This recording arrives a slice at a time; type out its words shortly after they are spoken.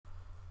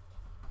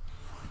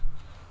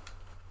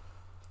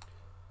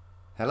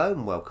Hello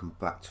and welcome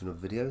back to another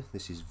video.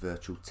 This is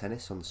Virtual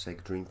Tennis on the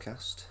Sega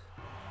Dreamcast,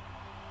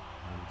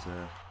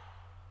 and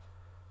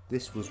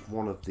this was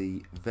one of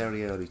the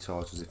very early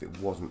titles, if it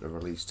wasn't a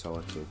release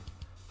title.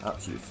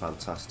 Absolutely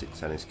fantastic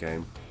tennis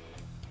game.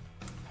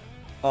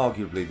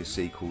 Arguably the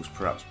sequel's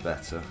perhaps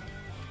better,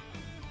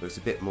 but it's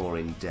a bit more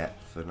in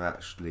depth, and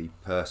actually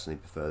personally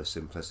prefer the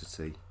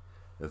simplicity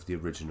of the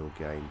original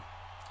game.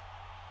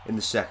 In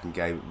the second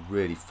game it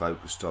really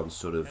focused on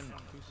sort of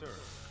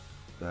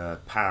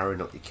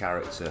powering up your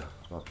character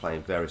by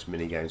playing various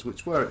mini games,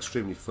 which were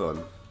extremely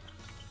fun.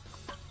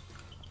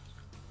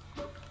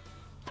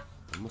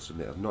 I must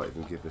admit I've not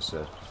even given this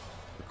a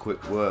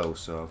quick whirl,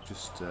 so I'm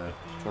just trying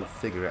to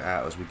figure it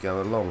out as we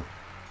go along.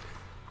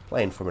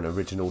 Playing from an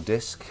original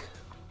disc.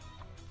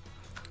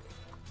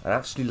 I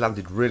actually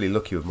landed really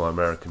lucky with my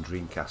American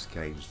Dreamcast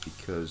games,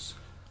 because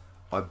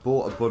I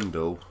bought a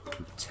bundle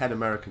with 10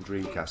 American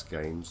Dreamcast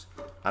games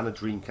and a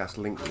Dreamcast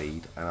Link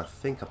lead, and I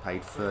think I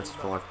paid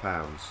 £35.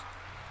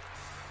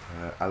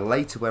 I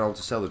later went on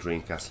to sell the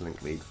Dreamcast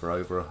Link lead for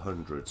over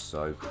 £100,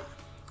 so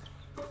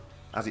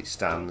as it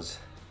stands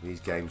these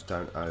games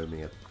don't owe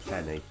me a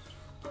penny,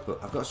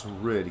 but I've got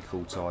some really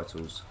cool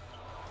titles.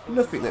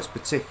 Nothing that's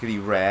particularly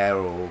rare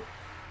or,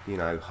 you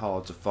know,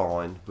 hard to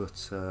find, but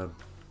some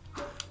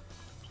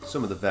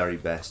of the very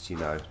best, you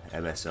know,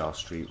 MSR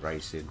Street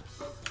Racing,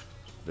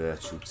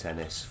 Virtual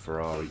Tennis,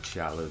 Ferrari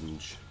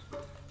Challenge,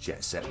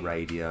 Jet Set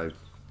Radio,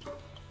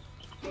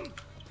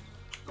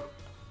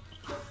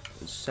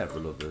 and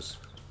several others.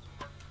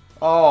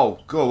 Oh,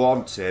 go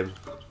on, Tim.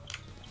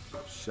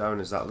 Showing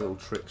us that little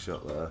trick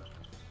shot there.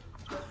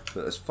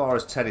 But as far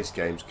as tennis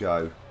games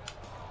go,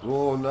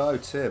 oh no,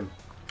 Tim.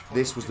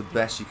 This was the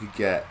best you could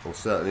get, or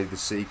certainly the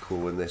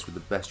sequel and this was the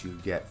best you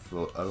could get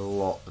for a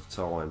lot of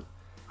time.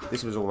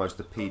 This was almost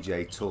the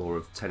PGA Tour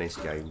of tennis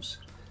games,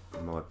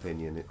 in my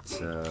opinion. It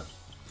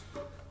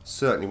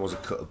certainly was a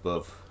cut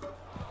above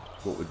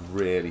what we'd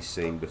really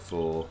seen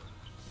before.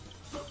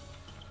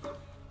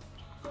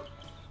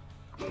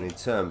 And in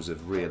terms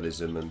of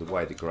realism and the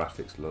way the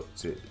graphics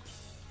looked, it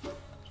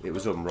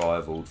was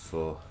unrivaled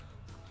for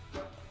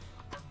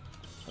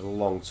a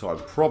long time,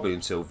 probably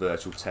until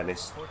Virtual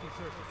Tennis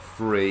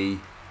 3,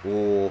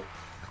 or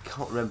I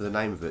can't remember the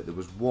name of it. There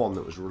was one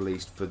that was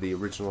released for the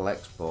original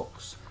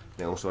Xbox,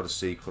 and it also had a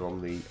sequel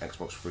on the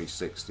Xbox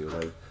 360,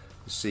 although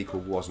the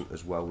sequel wasn't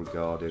as well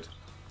regarded.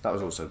 That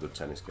was also a good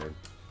tennis game.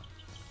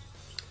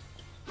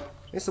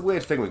 It's the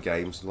weird thing with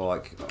games,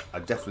 like, I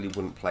definitely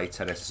wouldn't play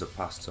tennis as a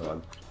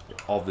pastime.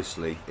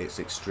 Obviously it's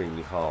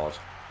extremely hard.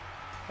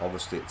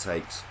 Obviously it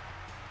takes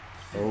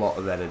a lot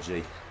of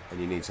energy and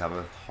you need to have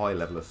a high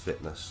level of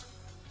fitness.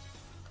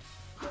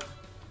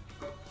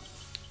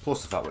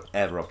 Plus the fact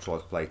whenever I've tried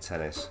to play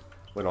tennis,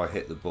 when I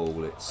hit the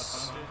ball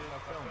it's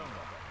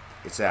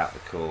out the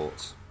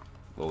court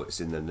or it's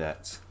in the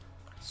net.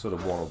 Sort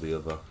of one or the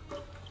other.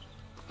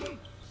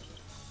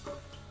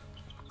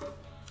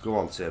 Go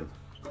on, Tim.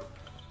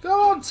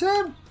 Go on,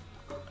 Tim!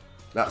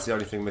 That's the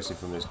only thing missing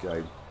from this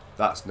game.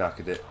 That's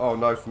knackered it. Oh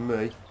no, from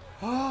me.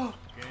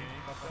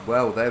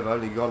 Well, they've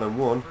only gone and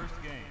won.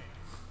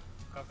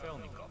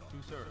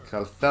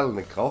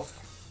 Kafelnikov.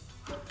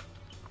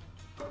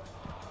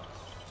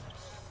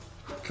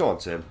 Come on,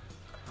 Tim.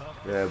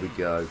 There we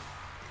go.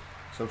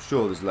 So I'm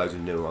sure there's loads of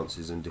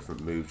nuances and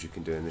different moves you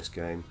can do in this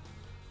game.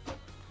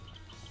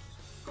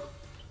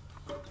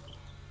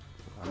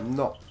 I'm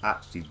not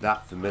actually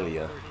that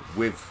familiar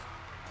with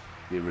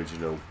the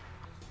original.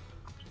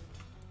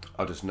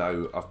 I just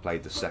know I've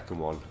played the second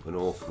one an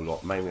awful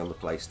lot, mainly on the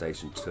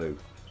PlayStation 2,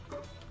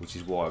 which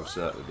is why I'm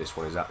certain that this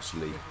one is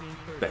actually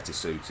better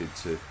suited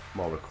to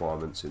my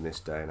requirements in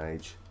this day and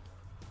age.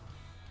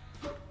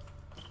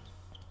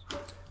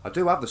 I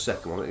do have the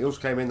second one. It also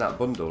came in that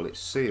bundle.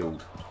 It's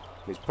sealed.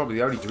 It's probably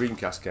the only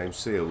Dreamcast game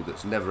sealed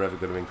that's never ever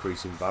going to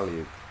increase in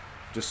value.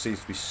 Just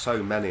seems to be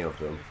so many of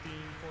them.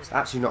 It's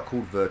actually not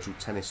called Virtual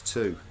Tennis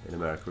 2 in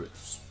America.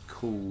 It's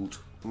called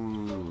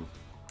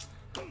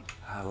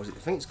I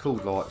think it's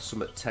called like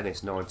something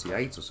Tennis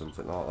 98 or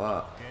something like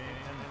that.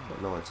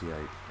 Not 98.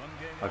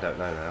 I don't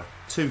know now.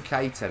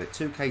 2K Tennis,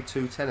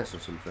 2K2 Tennis or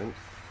something.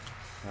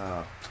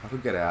 I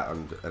could get it out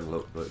and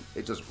look, but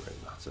it doesn't really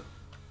matter.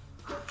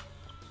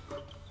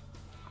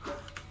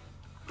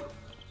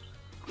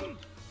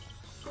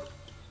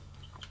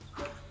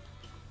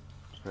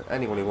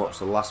 Anyone who watched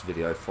the last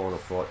video, Final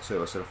Fight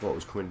 2, I said I thought it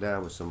was coming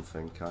down with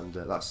something, and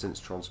that's since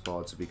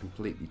transpired to be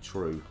completely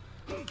true.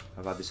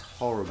 I've had this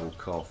horrible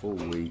cough all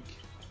week,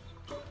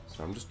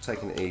 so I'm just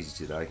taking it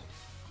easy today.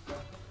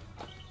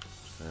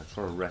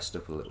 Trying to rest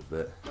up a little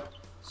bit,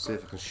 see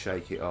if I can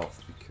shake it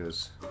off,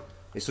 because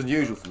it's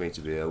unusual for me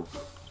to be ill,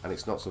 and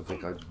it's not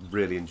something I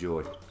really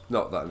enjoy.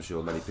 Not that I'm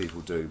sure many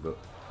people do, but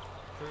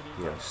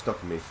you know,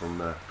 stopping me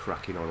from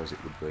cracking on as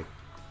it would be.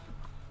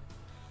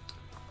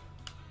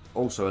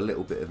 Also a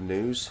little bit of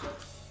news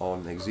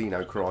on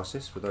Xeno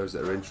Crisis for those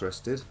that are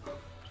interested.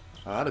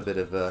 I had a bit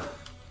of a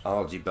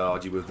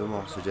argy-bargy with them,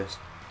 I suggest.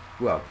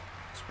 Well,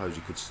 I suppose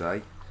you could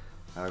say.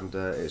 And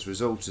it's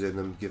resulted in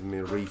them giving me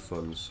a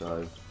refund,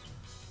 so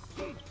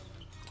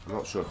I'm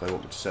not sure if they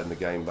want me to send the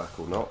game back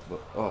or not, but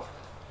oh,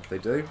 if they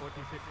do,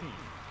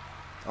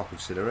 I'll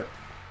consider it.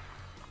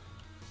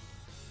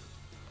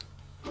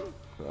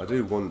 But I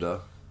do wonder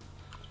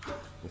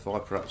if I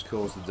perhaps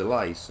caused the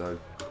delay, so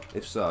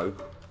if so,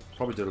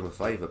 probably do them a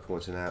favour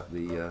pointing out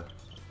the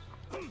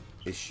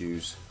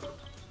issues.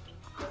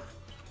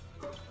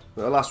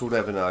 But alas, we'll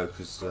never know,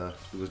 because there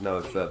was no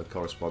further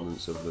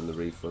correspondence other than the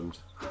refund.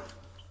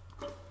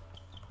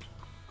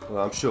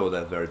 Well, I'm sure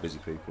they're very busy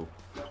people.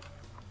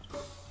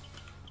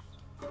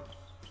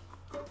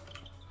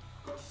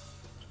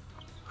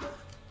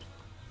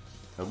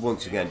 And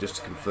once again, just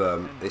to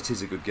confirm, it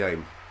is a good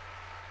game.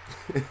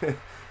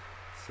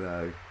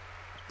 So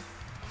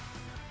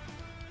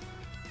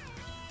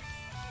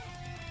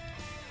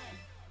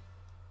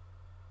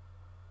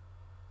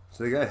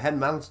there you go.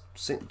 Henman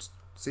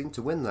seemed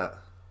to win that.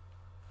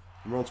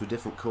 We're on to a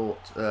different court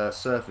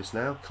surface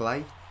now,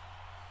 clay.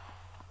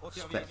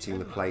 Expecting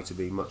the play to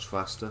be much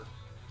faster.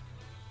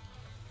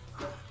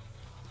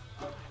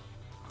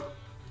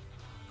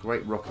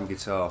 Great rock and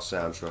guitar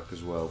soundtrack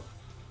as well.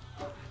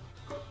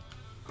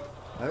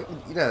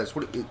 You know, it's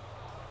what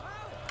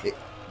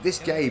this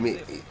game,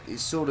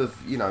 it's sort of,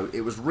 you know,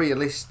 it was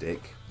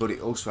realistic, but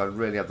it also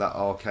really had that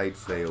arcade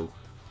feel,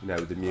 you know,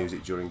 with the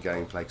music during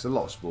gameplay. Because a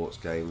lot of sports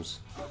games,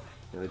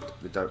 you know,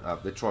 they don't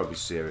have, they try to be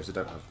serious, they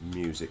don't have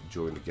music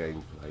during the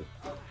gameplay.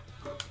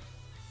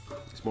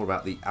 It's more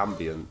about the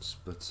ambience,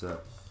 but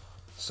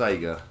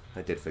Sega,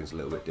 they did things a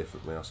little bit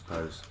differently, I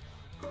suppose.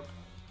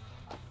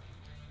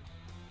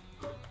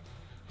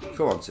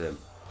 Come on, Tim.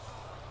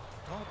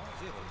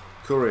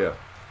 Courier.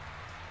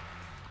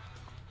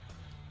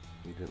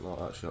 He didn't like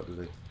that shot,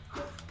 did he?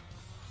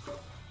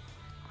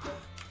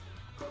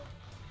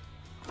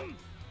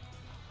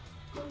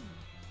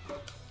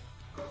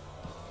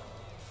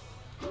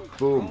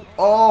 Boom.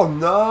 Oh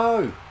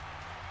no!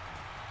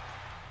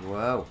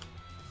 Wow.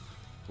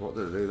 What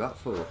did I do that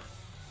for?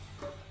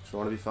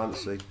 Trying to be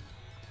fancy.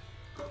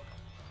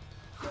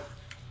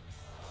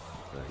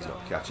 No, he's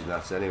not catching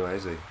that anyway,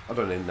 is he? I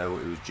don't even know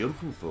what he was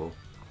jumping for.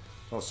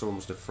 Oh, someone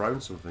must have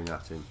thrown something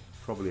at him.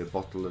 Probably a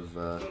bottle of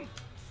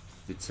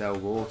Virtua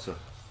water.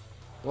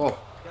 Oh!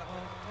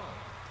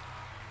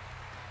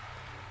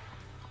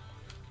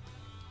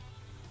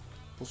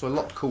 Also a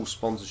lot of cool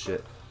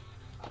sponsorship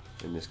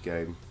in this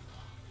game.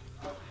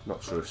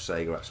 Not sure if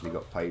Sega actually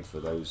got paid for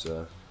those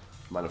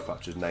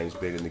manufacturers' names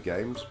being in the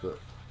games, but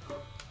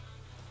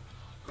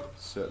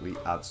certainly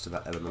adds to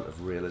that element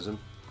of realism.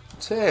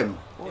 Tim,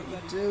 what are you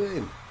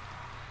doing?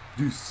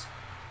 Deuce.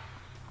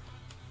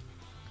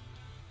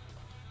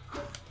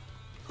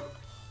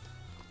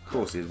 Of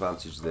course, the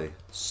advantage the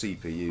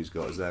CPU's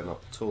got is they're not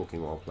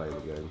talking while playing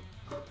the game.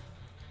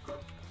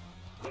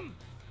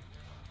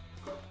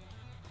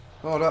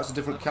 Oh, that's a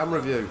different camera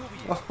view.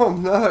 Oh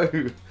no!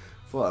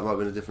 Thought that might have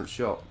been a different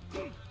shot.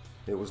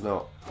 It was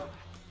not.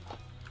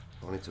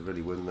 I need to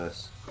really win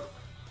this.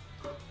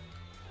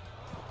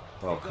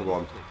 Oh, come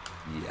on.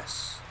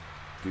 Yes.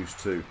 Deuce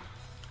 2.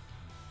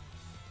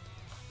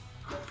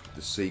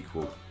 The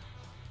sequel.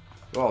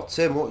 Oh,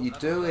 Tim, what are you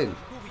doing?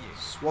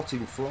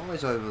 Swatting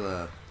flies over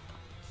there.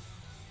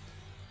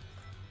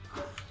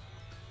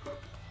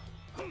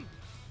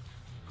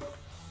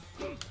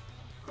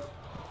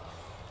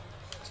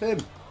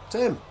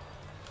 Tim!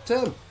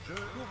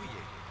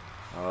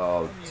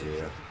 Oh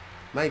dear.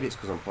 Maybe it's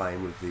because I'm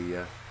playing with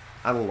the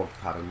analog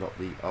pad and not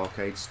the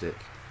arcade stick.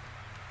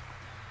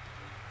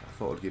 I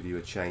thought I'd give you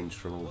a change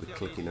from all the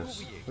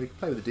clickiness. Well, you can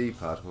play with the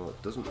D-pad, well,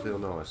 it doesn't feel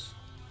nice.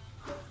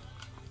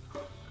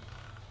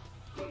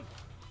 Yeah,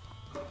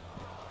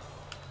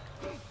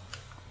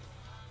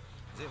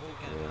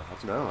 I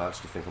don't know, I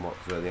actually think I might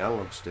prefer the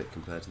analog stick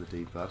compared to the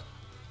D-pad.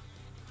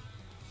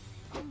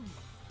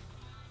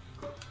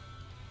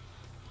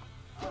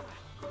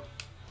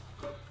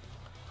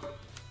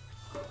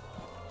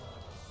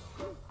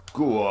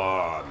 Go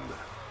on!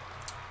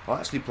 I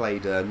actually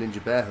played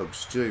Ninja Bear Hug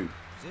Stew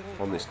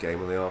on this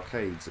game on the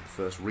arcades at the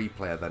first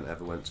replay event I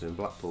ever went to in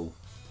Blackpool.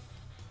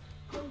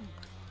 I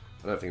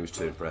don't think he was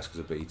too impressed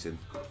because I beat him.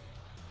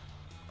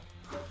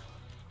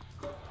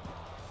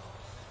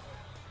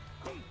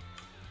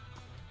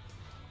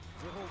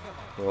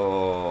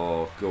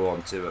 Oh, go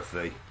on,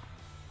 Timothy.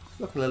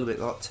 Looking a little bit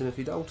like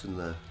Timothy Dalton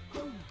there.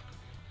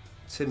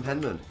 Tim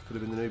Henman could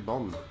have been the new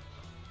Bond.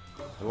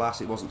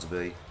 Alas, it wasn't to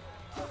be.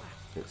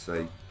 It's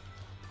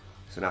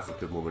an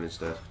African woman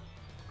instead.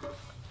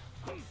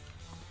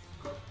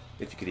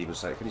 If you could even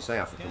say it. Can you say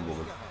African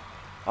woman?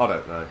 I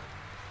don't know.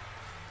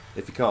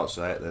 If you can't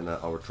say it, then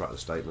I'll retract the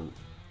statement.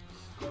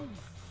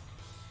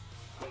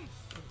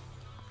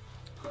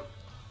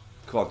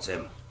 Come on,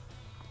 Tim.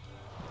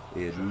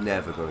 You're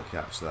never going to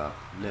catch that.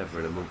 Never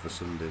in a month of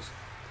Sundays.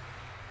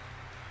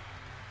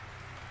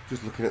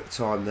 Just looking at the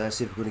time there,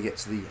 see if we're going to get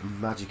to the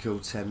magical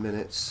 10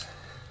 minutes.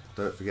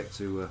 Don't forget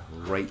to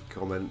rate,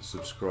 comment,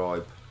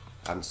 subscribe,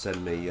 and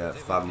send me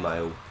fan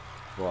mail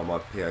via my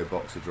PO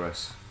box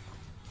address.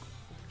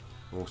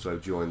 Also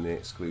join the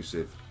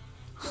exclusive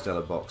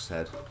Stella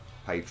Boxhead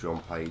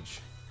Patreon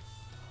page,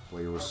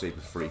 where you'll receive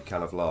a free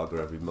can of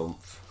lager every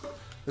month.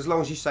 As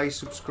long as you say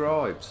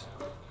subscribed.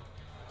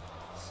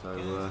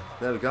 So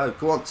there we go.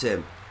 Go on,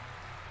 Tim.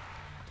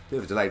 Bit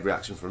of a delayed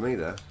reaction from me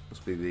there.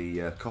 Must be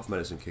the cough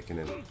medicine kicking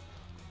in. You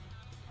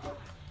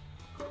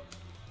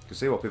can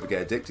see why people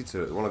get addicted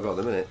to it. The one I got at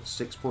the minute,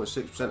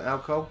 6.6%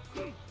 alcohol.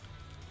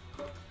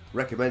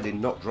 Recommended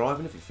not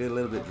driving if you feel a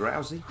little bit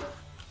drowsy.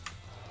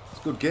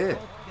 It's good gear.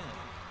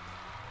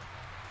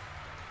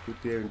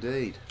 Good gear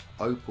indeed.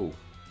 Opal,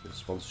 the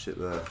sponsorship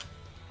there.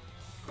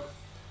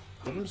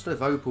 I wonder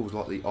if Opal was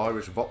like the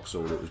Irish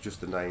Vauxhall, it was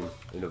just the name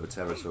in other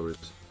territories,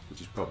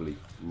 which is probably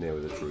nearer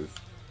the truth.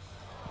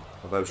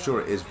 Although I'm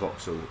sure it is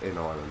Vauxhall in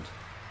Ireland.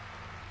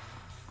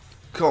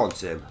 Come on,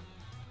 Tim.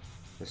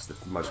 This is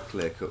the most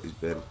clear cut he's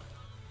been.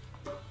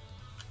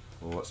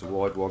 Oh, that's a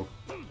wide one.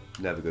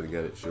 Never going to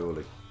get it,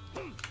 surely.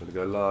 Going to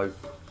go low.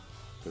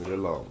 Going to go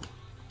long.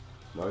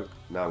 No,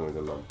 now I'm going to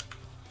go long.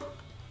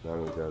 Now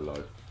I'm going to go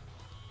low.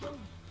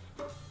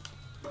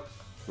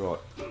 Right.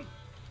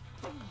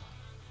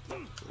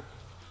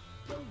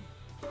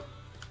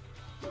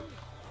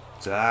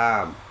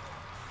 Damn.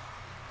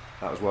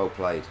 That was well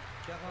played.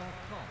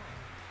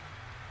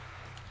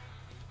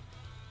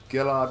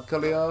 Gerard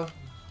Collier.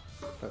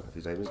 I don't know if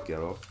his name is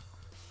Gerard.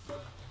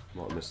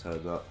 Might have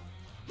misheard that.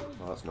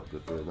 Oh, that's not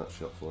good doing that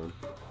shot for him.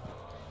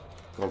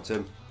 Go on,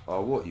 Tim.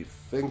 Oh, what are you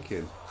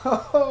thinking?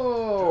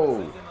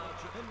 Ho!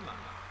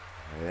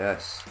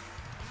 Yes.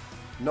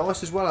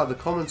 Nice as well how the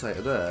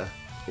commentator there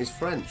is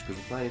French because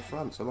we're playing in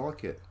France. I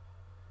like it.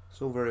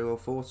 It's all very well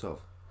thought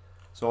of.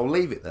 So I'll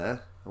leave it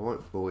there. I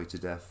won't bore you to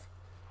death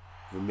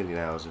with a million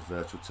hours of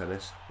virtual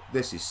tennis.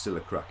 This is still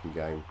a cracking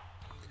game.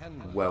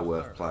 Well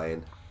worth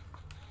playing.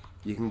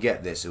 You can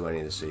get this or any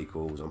of the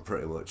sequels on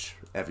pretty much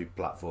every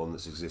platform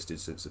that's existed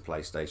since the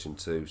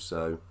PlayStation 2.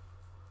 So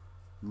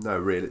no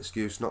real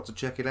excuse not to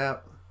check it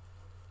out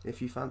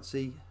if you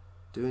fancy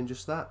doing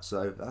just that.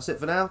 So that's it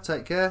for now.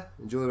 Take care.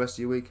 Enjoy the rest of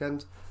your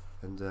weekend.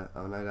 And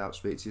I'll no doubt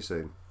speak to you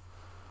soon.